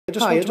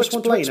I just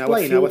want to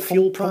explain how a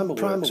fuel primer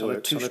works on a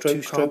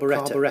two-stroke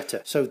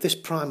carburetor. So this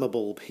primer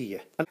bulb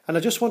here. And I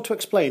just want to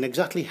explain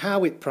exactly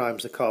how it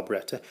primes the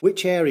carburetor,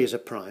 which areas are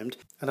primed,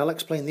 and I'll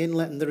explain the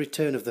inlet and the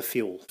return of the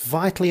fuel.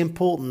 Vitally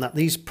important that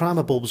these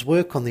primer bulbs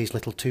work on these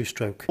little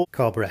two-stroke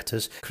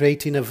carburetors,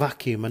 creating a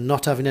vacuum and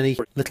not having any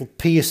little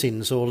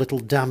piercings or little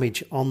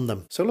damage on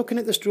them. So looking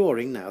at this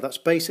drawing now, that's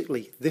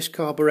basically this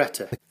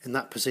carburetor in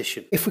that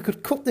position. If we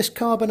could cut this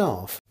carbon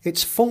off,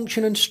 its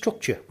function and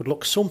structure would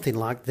look something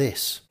like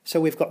this. So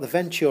we've got the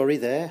venturi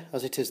there,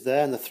 as it is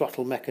there, and the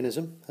throttle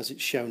mechanism, as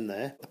it's shown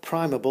there. The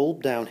primer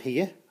bulb down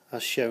here,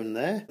 as shown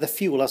there. The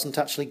fuel hasn't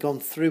actually gone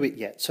through it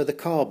yet, so the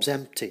carb's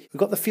empty. We've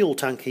got the fuel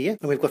tank here,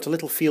 and we've got a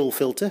little fuel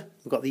filter.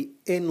 We've got the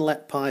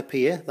inlet pipe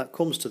here that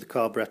comes to the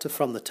carburetor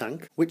from the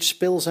tank, which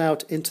spills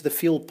out into the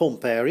fuel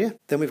pump area.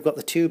 Then we've got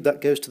the tube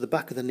that goes to the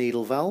back of the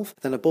needle valve.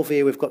 Then above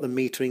here we've got the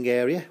metering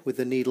area with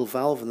the needle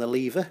valve and the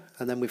lever,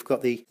 and then we've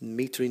got the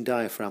metering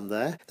diaphragm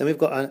there. Then we've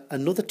got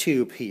another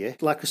tube here,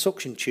 like a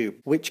suction tube,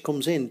 which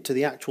comes into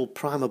the actual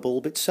primer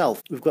bulb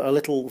itself. We've got a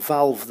little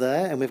valve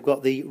there, and we've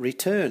got the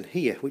return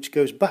here, which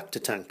goes back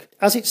to tank.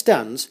 As it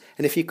stands,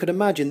 and if you could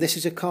imagine this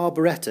is a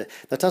carburetor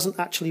that hasn't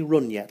actually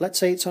run yet, let's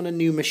say it's on a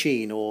new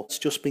machine or it's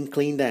just been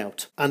cleaned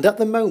out, and at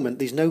the moment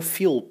there's no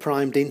fuel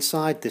primed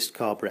inside this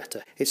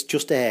carburetor, it's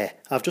just air.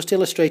 I've just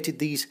illustrated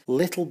these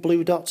little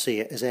blue dots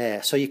here as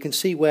air, so you can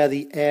see where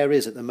the air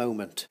is at the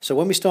moment. So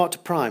when we start to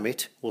prime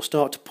it, we'll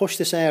start to push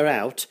this air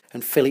out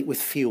and fill it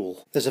with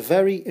fuel. There's a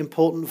very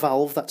important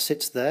valve that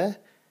sits there,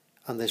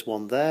 and there's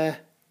one there,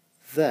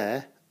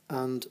 there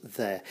and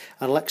there,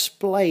 and I'll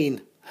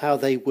explain how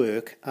they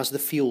work as the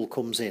fuel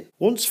comes in.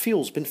 Once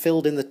fuel's been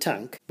filled in the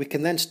tank, we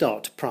can then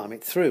start to prime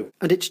it through.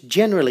 And it's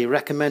generally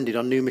recommended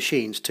on new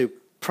machines to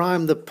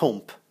prime the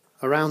pump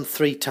around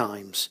 3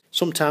 times.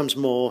 Sometimes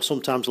more,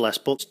 sometimes less,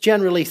 but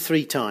generally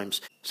 3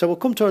 times. So we'll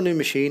come to our new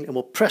machine and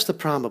we'll press the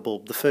primer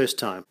bulb the first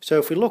time. So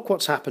if we look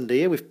what's happened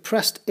here, we've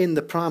pressed in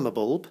the primer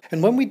bulb,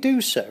 and when we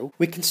do so,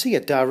 we can see a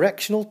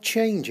directional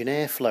change in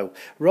airflow.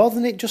 Rather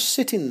than it just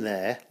sitting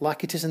there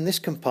like it is in this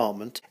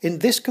compartment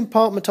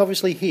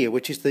obviously here,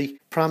 which is the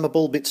primer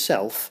bulb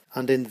itself,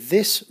 and in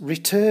this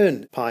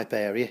return pipe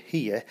area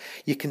here,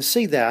 you can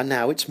see there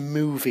now it's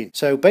moving.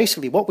 So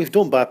basically what we've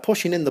done by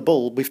pushing in the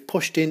bulb, we've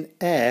pushed in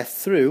air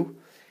through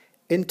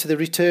into the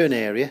return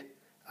area,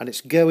 and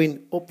it's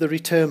going up the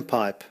return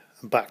pipe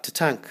and back to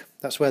tank.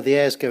 That's where the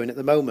air's going at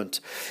the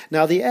moment.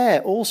 Now the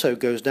air also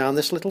goes down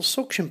this little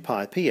suction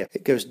pipe here.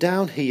 It goes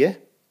down here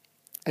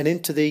and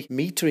into the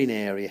metering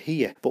area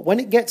here. But when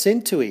it gets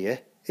into here,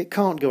 it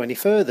can't go any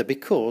further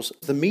because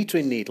the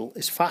metering needle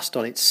is fast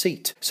on its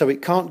seat. So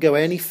it can't go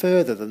any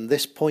further than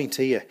this point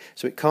here.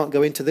 So it can't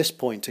go into this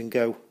point and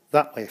go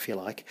that way, if you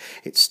like.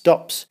 It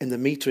stops in the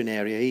metering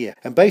area here,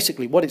 and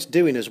basically what it's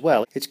doing as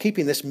well, it's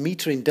keeping this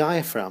metering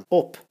diaphragm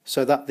up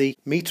so that the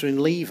metering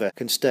lever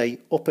can stay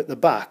up at the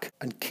back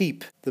and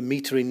keep the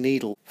metering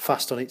needle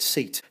fast on its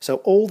seat. So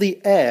all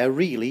the air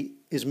really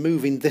is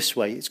moving this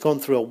way. It's gone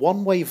through a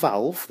one-way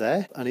valve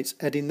there, and it's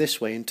heading this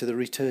way into the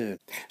return.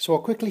 So I'll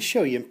quickly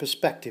show you in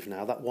perspective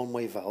now that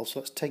one-way valve.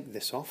 So let's take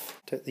this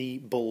off, take the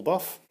bulb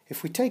off.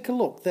 If we take a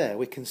look there,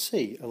 we can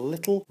see a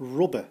little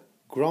rubber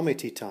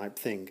grommet type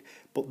thing,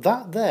 but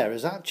that there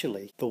is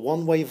actually the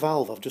one-way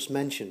valve I've just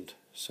mentioned.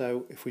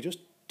 So if we just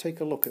take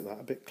a look at that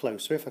a bit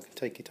closer, if I can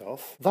take it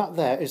off, that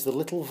there is the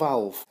little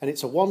valve, and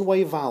it's a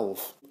one-way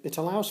valve. It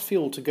allows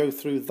fuel to go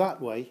through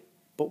that way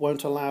but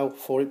won't allow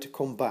for it to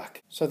come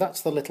back. So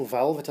that's the little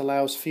valve. It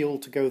allows fuel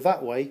to go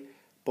that way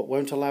but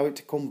won't allow it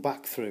to come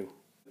back through.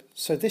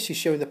 So this is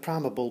showing the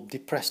primer bulb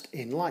depressed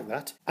in like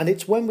that, and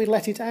it's when we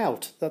let it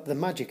out that the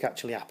magic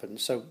actually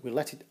happens. So we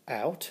let it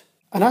out,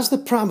 and as the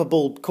primer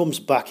bulb comes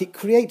back, it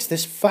creates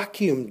this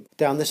vacuum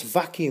down this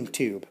vacuum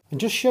tube. And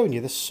just showing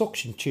you the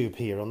suction tube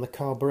here on the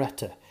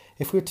carburetor.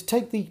 If we were to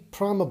take the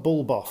primer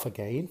bulb off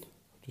again,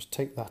 just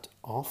take that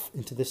off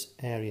into this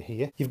area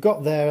here. You've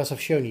got there, as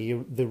I've shown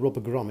you, the rubber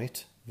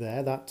grommet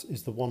there. That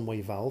is the one-way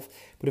valve.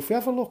 But if we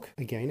have a look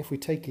again, if we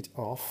take it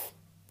off,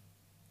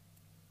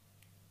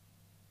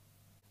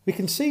 we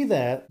can see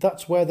there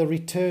that's where the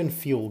return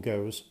fuel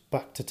goes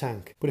back to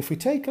tank. But if we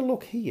take a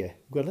look here,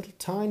 we've got a little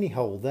tiny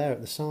hole there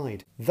at the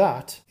side.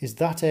 That is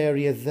that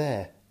area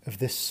there of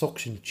this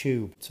suction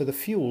tube. So the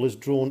fuel is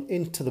drawn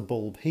into the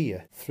bulb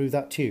here through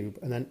that tube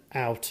and then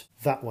out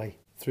that way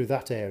through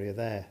that area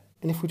there.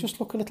 And if we just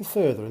look a little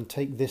further and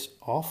take this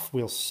off,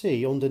 we'll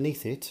see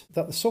underneath it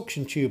that the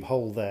suction tube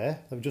hole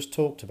there that we just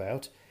talked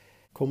about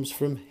comes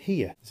from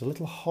here. There's a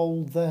little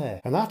hole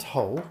there, and that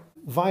hole,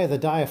 via the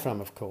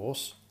diaphragm of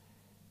course,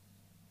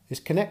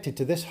 is connected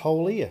to this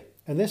hole here,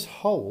 and this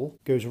hole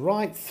goes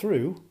right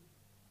through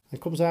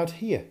and comes out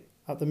here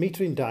at the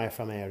metering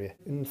diaphragm area.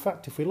 In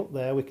fact, if we look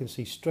there, we can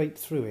see straight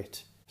through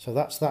it. So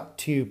that's that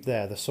tube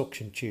there, the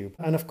suction tube.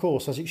 And of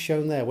course, as it's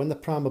shown there, when the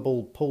primer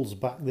bulb pulls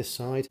back this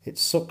side, it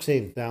sucks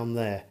in down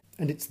there.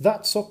 And it's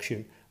that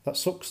suction that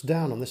sucks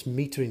down on this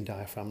metering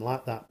diaphragm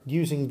like that,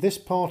 using this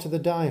part of the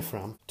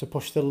diaphragm to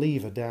push the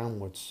lever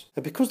downwards.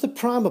 And because the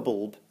primer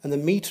bulb and the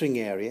metering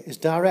area is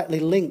directly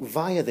linked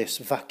via this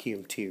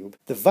vacuum tube,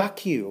 the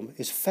vacuum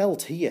is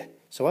felt here.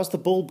 So as the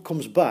bulb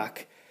comes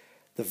back,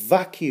 the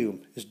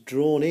vacuum is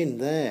drawn in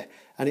there,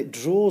 and it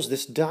draws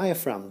this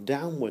diaphragm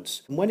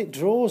downwards. And when it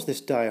draws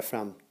this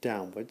diaphragm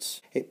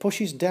downwards, it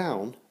pushes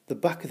down the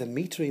back of the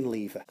metering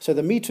lever. So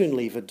the metering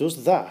lever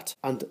does that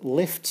and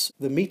lifts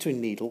the metering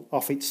needle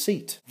off its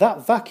seat.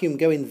 That vacuum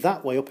going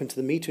that way up into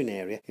the metering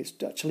area, it's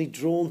actually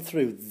drawn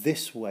through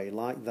this way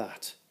like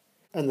that.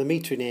 And the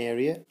metering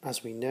area,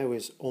 as we know,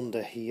 is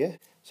under here.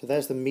 So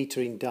there's the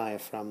metering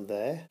diaphragm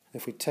there.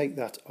 If we take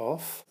that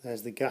off,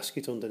 there's the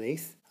gasket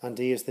underneath, and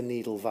here's the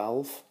needle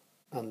valve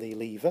and the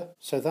lever.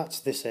 So that's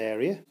this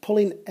area.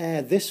 Pulling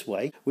air this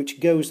way,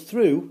 which goes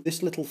through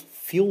this little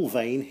fuel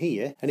vein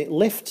here, and it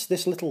lifts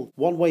this little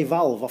one-way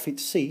valve off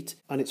its seat,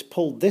 and it's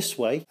pulled this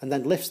way, and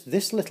then lifts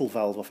this little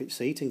valve off its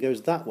seat and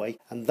goes that way,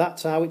 and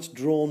that's how it's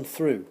drawn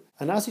through.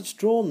 And as it's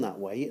drawn that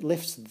way, it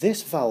lifts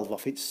this valve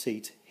off its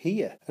seat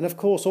here. And of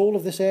course all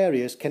of this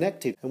area is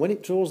connected, and when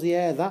it draws the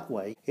air that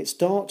way, it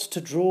starts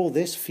to draw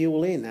this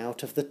fuel in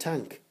out of the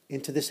tank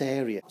into this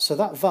area. So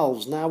that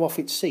valve's now off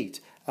its seat,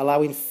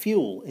 allowing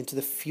fuel into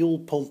the fuel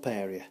pump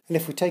area. And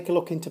if we take a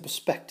look into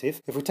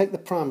perspective, if we take the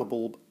primer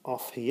bulb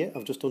off here,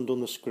 I've just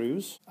undone the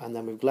screws, and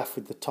then we've left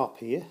with the top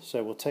here,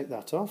 so we'll take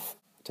that off,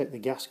 take the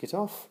gasket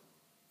off,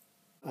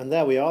 and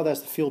there we are,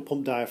 there's the fuel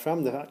pump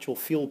diaphragm. The actual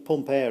fuel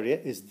pump area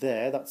is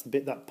there, that's the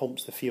bit that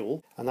pumps the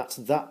fuel, and that's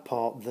that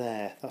part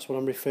there, that's what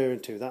I'm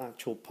referring to, that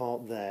actual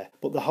part there.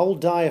 But the whole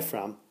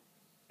diaphragm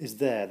is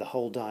there, the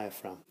whole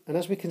diaphragm. And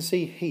as we can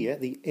see here,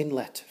 the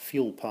inlet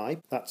fuel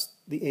pipe, that's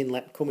the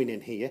inlet coming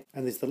in here,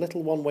 and there's the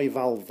little one-way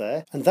valve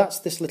there, and that's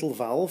this little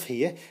valve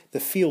here. The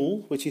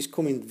fuel, which is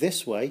coming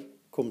this way,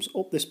 comes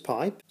up this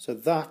pipe, so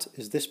that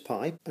is this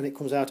pipe, and it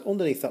comes out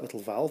underneath that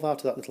little valve, out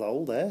of that little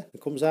hole there, and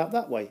comes out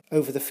that way,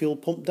 over the fuel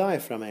pump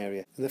diaphragm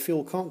area, and the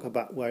fuel can't go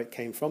back where it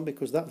came from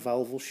because that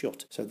valve will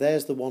shut. So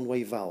there's the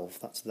one-way valve,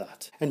 that's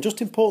that. And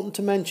just important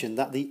to mention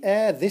that the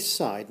air this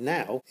side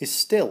now is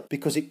still,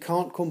 because it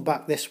can't come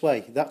back this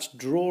way. That's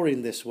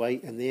drawing this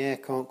way, and the air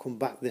can't come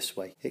back this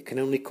way. It can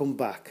only come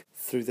back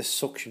through the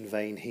suction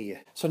vein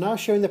here. So now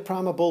showing the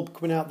primer bulb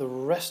coming out the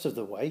rest of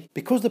the way,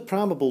 because the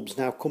primer bulb's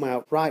now come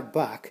out right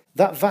back,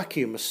 that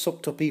vacuum has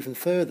sucked up even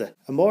further,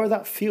 and more of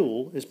that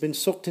fuel has been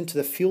sucked into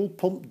the fuel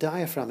pump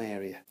diaphragm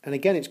area. And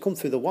again, it's come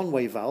through the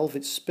one-way valve,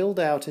 it's spilled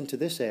out into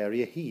this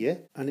area here,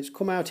 and it's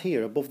come out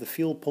here above the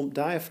fuel pump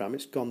diaphragm.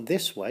 It's gone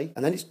this way,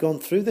 and then it's gone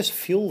through this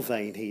fuel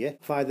vein here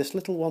via this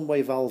little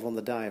one-way valve on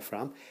the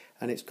diaphragm,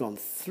 and it's gone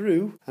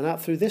through and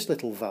out through this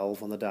little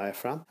valve on the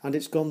diaphragm, and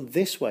it's gone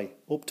this way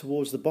up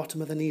towards the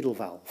bottom of the needle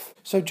valve.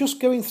 So just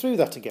going through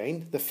that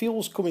again, the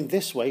fuel's coming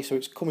this way, so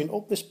it's coming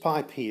up this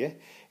pipe here,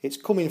 it's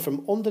coming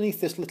from underneath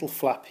this little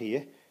flap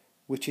here,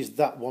 which is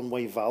that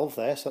one-way valve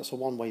there, so that's a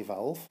one-way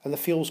valve, and the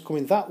fuel's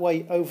coming that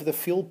way over the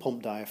fuel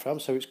pump diaphragm,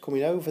 so it's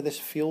coming over this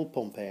fuel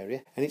pump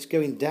area, and it's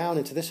going down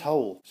into this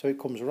hole, so it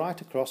comes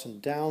right across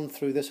and down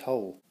through this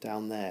hole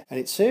down there, and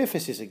it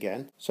surfaces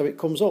again, so it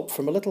comes up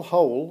from a little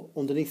hole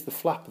underneath the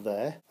flap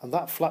there, and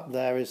that flap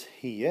there is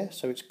here,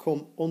 so it's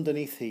come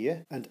underneath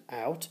here and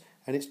out,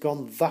 and it's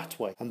gone that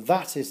way, and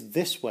that is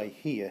this way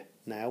here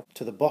now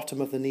to the bottom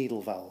of the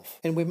needle valve.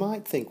 And we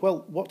might think,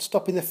 well, what's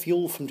stopping the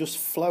fuel from just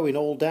flowing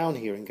all down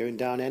here and going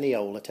down any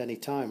hole at any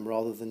time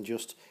rather than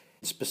just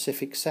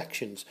specific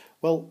sections?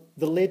 Well,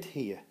 the lid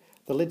here,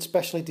 the lid's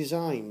specially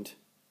designed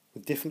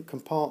with different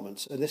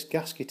compartments, and this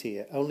gasket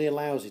here only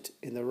allows it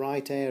in the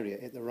right area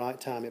at the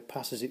right time. It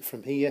passes it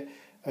from here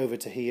over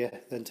to here,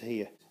 then to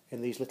here,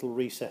 in these little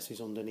recesses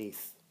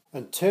underneath.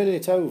 And turning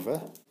it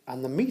over,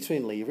 and the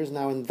metering lever is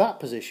now in that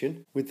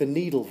position with the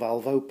needle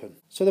valve open.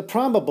 So the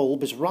primer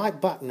bulb is right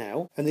back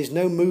now, and there's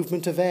no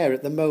movement of air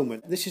at the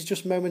moment. This is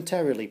just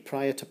momentarily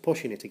prior to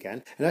pushing it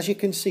again. And as you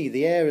can see,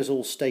 the air is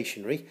all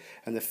stationary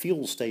and the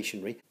fuel's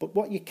stationary, but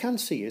what you can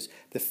see is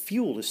the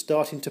fuel is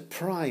starting to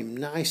prime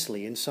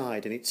nicely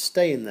inside, and it's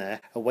staying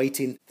there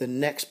awaiting the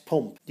next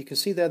pump. You can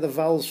see there the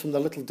valves from the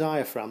little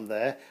diaphragm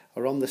there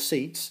are on the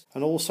seats,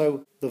 and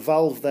also the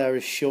valve there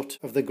is shut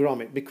of the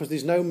grommet because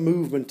there's no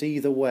movement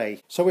either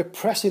way. So we're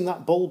pressing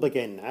that bulb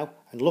again now,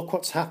 and look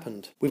what's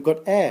happened. We've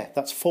got air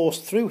that's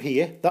forced through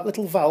here. That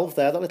little valve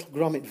there, that little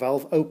grommet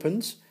valve,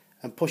 opens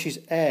and pushes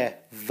air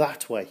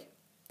that way.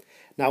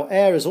 Now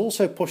air is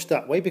also pushed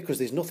that way because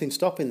there's nothing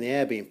stopping the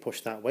air being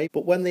pushed that way,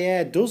 but when the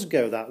air does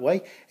go that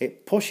way,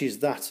 it pushes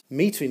that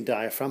metering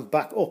diaphragm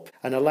back up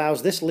and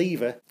allows this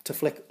lever to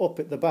flick up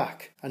at the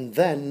back, and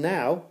then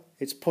now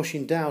it's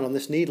pushing down on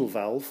this needle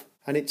valve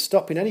and it's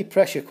stopping any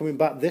pressure coming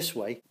back this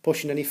way,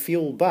 pushing any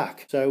fuel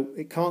back, so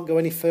it can't go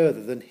any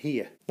further than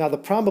here. Now the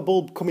primer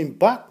bulb coming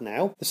back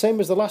now, the same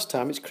as the last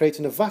time, it's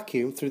creating a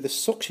vacuum through the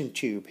suction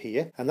tube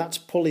here, and that's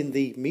pulling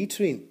the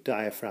metering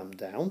diaphragm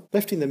down,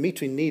 lifting the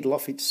metering needle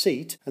off its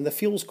seat, and the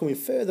fuel's coming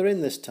further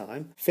in this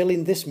time,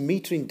 filling this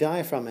metering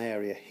diaphragm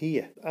area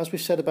here. As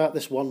we've said about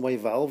this one-way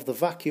valve, the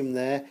vacuum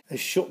there has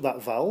shut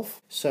that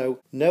valve, so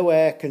no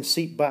air can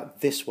seep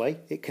back this way,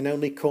 it can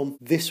only come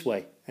this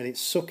way, and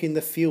it's sucking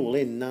the fuel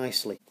in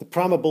nicely. The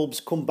primer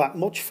bulb's come back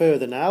much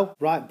further now,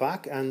 right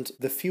back, and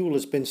the fuel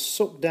has been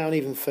sucked down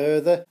even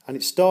further, and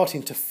it's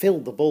starting to fill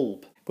the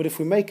bulb. But if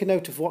we make a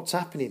note of what's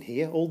happening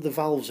here, all the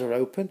valves are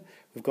open,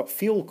 we've got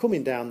fuel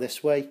coming down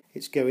this way,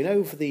 it's going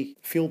over the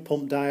fuel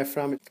pump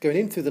diaphragm, it's going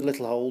in through the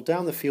little hole,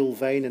 down the fuel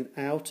vein and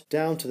out,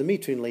 down to the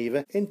metering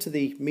lever, into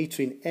the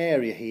metering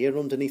area here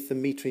underneath the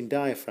metering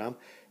diaphragm,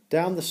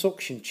 down the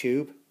suction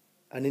tube,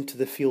 and into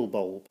the fuel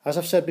bulb. As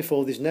I've said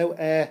before, there's no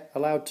air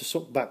allowed to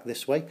suck back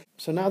this way.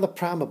 So now the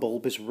primer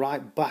bulb is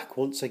right back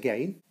once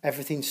again.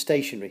 Everything's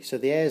stationary. So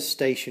the air's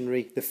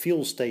stationary, the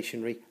fuel's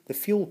stationary. The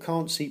fuel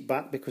can't seep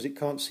back because it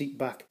can't seep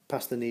back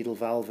past the needle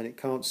valve, and it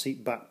can't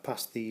seep back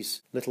past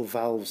these little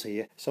valves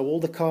here. So all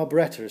the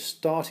carburetor is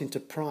starting to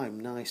prime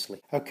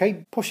nicely.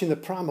 Okay, pushing the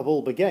primer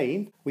bulb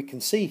again, we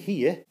can see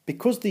here,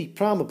 because the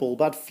primer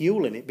bulb had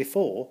fuel in it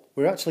before,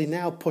 we're actually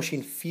now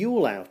pushing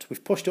fuel out.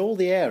 We've pushed all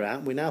the air out,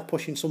 and we're now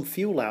pushing some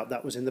fuel out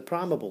that was in the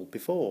primer bulb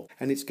before,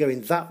 and it's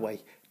going that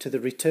way to the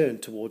return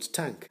towards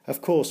tank.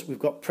 Of course, we've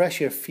got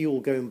pressure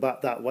fuel going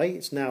back that way.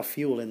 It's now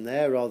fuel in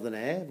there rather than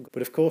air,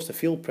 but of course the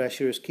fuel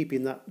pressure is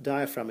keeping that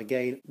diaphragm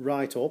again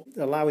right up,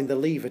 allowing the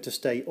lever to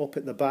stay up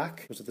at the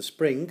back because of the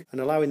spring,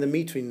 and allowing the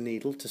metering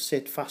needle to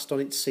sit fast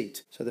on its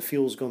seat. So the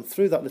fuel's gone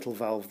through that little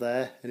valve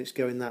there, and it's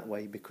going that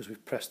way because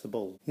we've pressed the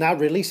bulb. Now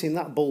releasing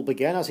that bulb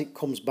again as it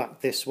comes back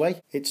this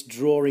way, it's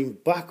drawing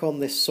back on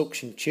this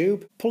suction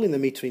tube, pulling the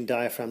metering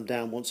diaphragm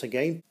down once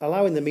again,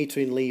 allowing the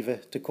metering lever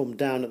to come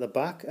down at the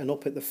back and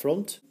up at the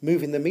front,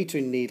 moving the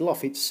metering needle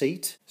off its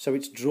seat, so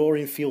it's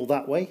drawing fuel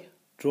that way,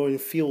 drawing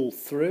fuel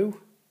through,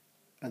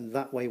 and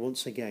that way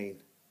once again,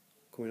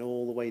 coming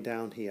all the way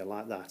down here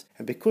like that.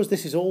 And because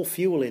this is all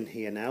fuel in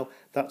here now,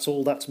 that's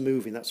all that's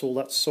moving, that's all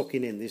that's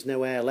sucking in, there's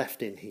no air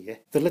left in here.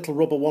 The little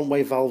rubber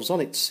one-way valve's on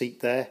its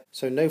seat there,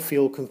 so no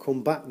fuel can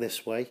come back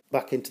this way,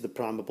 back into the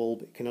primer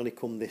bulb, it can only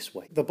come this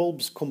way. The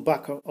bulb's come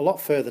back a lot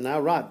further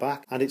now, right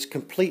back, and it's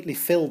completely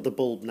filled the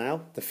bulb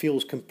now. The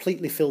fuel's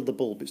completely filled the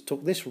bulb. It's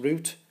took this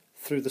route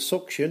through the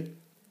suction,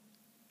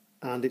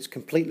 and it's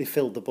completely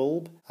filled the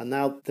bulb, and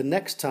now the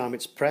next time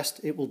it's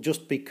pressed it will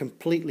just be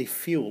completely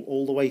fuel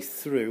all the way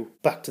through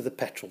back to the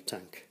petrol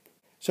tank.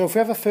 So if we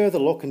have a further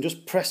look and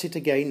just press it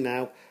again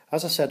now,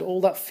 as I said,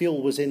 all that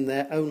fuel was in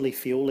there, only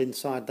fuel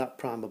inside that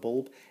primer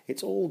bulb.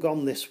 It's all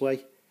gone this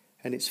way,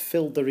 and it's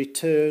filled the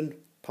return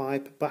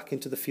pipe back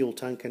into the fuel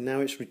tank, and now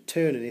it's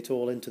returning it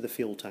all into the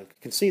fuel tank.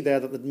 You can see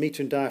there that the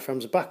metering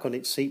diaphragm's back on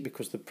its seat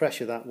because the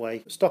pressure that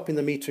way, stopping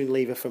the metering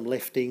lever from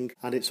lifting,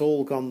 and it's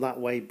all gone that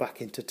way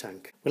back into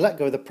tank. We let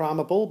go of the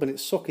primer bulb and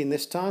it's sucking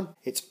this time.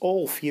 It's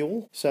all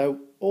fuel, so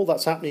all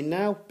that's happening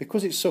now,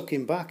 because it's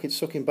sucking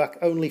back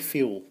only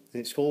fuel, and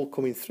it's all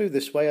coming through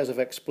this way, as I've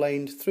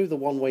explained, through the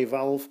one-way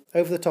valve,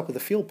 over the top of the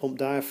fuel pump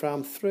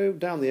diaphragm, through,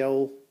 down the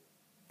hole,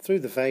 through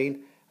the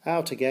vein,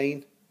 out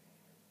again,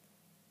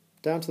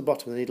 down to the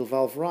bottom of the needle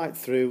valve, right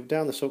through,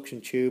 down the suction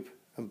tube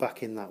and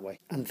back in that way.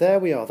 And there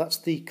we are, that's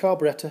the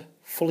carburetor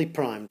fully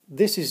primed.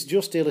 This is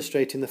just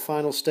illustrating the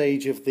final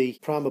stage of the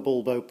primer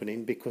bulb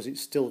opening because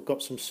it's still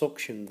got some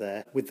suction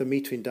there with the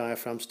metering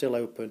diaphragm still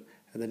open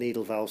and the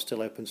needle valve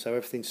still open, so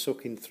everything's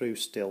sucking through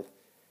still,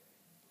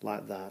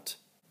 like that.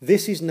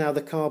 This is now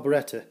the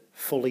carburetor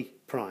fully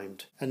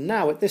primed. And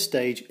now at this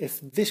stage,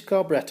 if this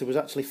carburetor was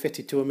actually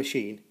fitted to a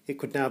machine, it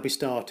could now be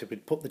started.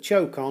 We'd put the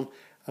choke on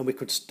and we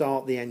could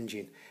start the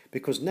engine.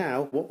 Because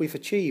now what we've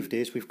achieved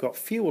is we've got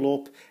fuel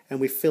up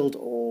and we've filled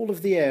all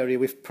of the area,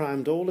 we've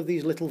primed all of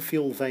these little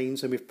fuel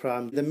veins, and we've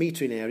primed the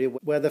metering area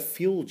where the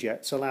fuel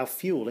jets allow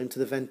fuel into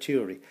the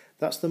venturi.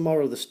 That's the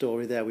moral of the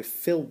story there. We've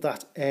filled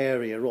that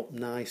area up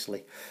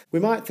nicely. We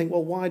might think,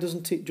 well, why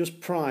doesn't it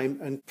just prime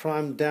and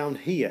prime down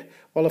here?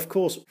 Well, of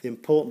course, the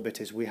important bit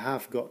is we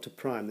have got to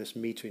prime this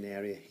metering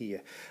area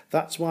here.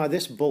 That's why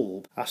this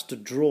bulb has to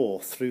draw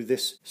through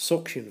this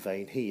suction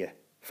vein here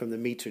from the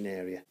metering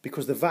area,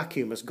 because the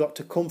vacuum has got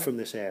to come from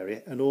this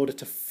area in order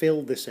to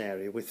fill this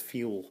area with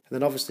fuel. And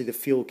then obviously the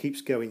fuel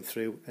keeps going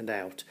through and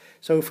out.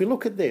 So if we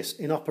look at this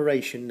in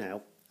operation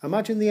now,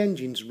 imagine the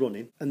engine's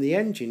running and the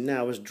engine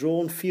now has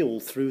drawn fuel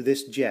through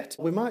this jet.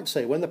 We might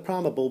say when the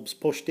primer bulb's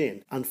pushed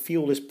in and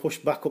fuel is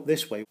pushed back up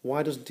this way,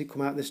 why doesn't it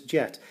come out this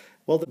jet?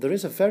 Well, there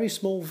is a very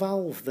small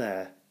valve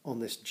there on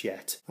this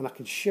jet, and I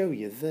can show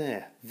you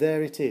there.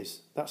 There it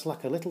is. That's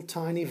like a little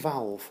tiny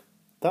valve.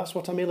 That's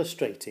what I'm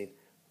illustrating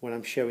when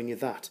I'm showing you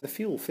that. The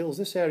fuel fills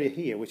this area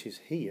here, which is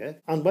here,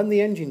 and when the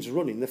engine's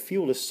running, the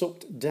fuel is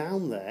sucked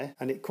down there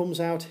and it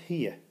comes out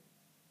here.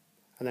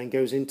 and then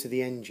goes into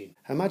the engine.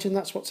 Imagine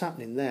that's what's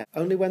happening there.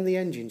 Only when the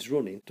engine's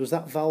running does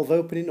that valve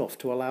open enough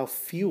to allow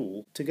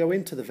fuel to go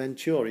into the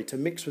Venturi to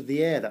mix with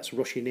the air that's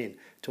rushing in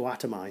to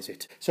atomise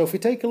it. So if we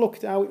take a look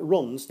at how it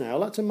runs now,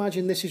 let's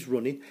imagine this is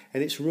running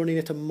and it's running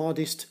at a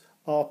modest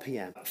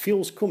RPM.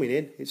 Fuel's coming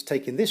in, it's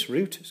taking this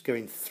route, it's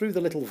going through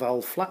the little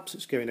valve flaps,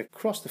 it's going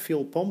across the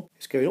fuel pump,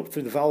 it's going up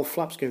through the valve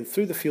flaps, going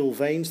through the fuel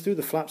veins, through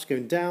the flaps,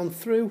 going down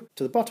through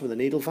to the bottom of the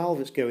needle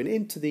valve, it's going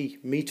into the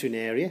metering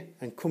area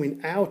and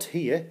coming out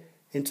here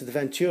into the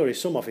Venturi.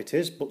 Some of it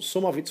is, but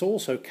some of it's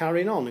also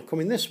carrying on and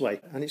coming this way,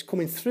 and it's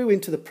coming through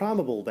into the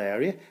primer bulb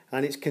area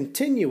and it's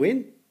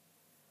continuing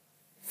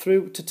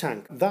through to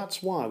tank.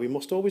 That's why we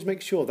must always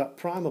make sure that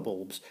primer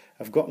bulbs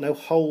have got no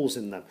holes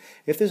in them.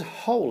 If there's a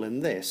hole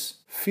in this,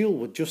 fuel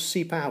would just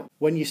seep out.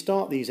 When you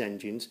start these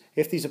engines,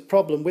 if there's a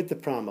problem with the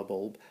primer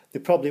bulb, they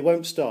probably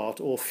won't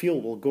start or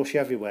fuel will gush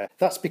everywhere.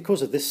 That's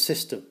because of this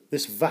system,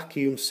 this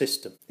vacuum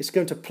system. It's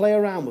going to play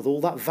around with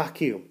all that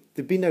vacuum.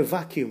 There'd be no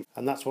vacuum,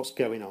 and that's what's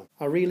going on.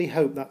 I really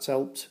hope that's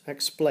helped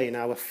explain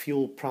how a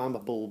fuel primer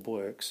bulb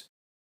works.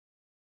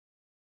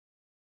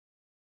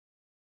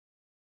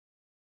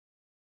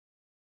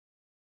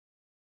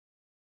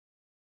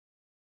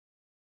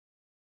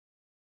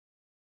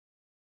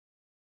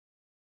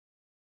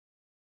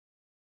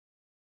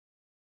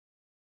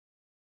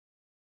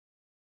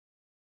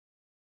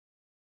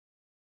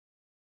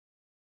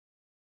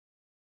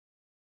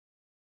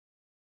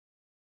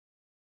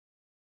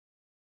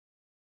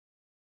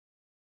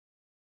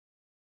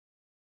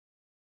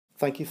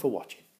 Thank you for watching.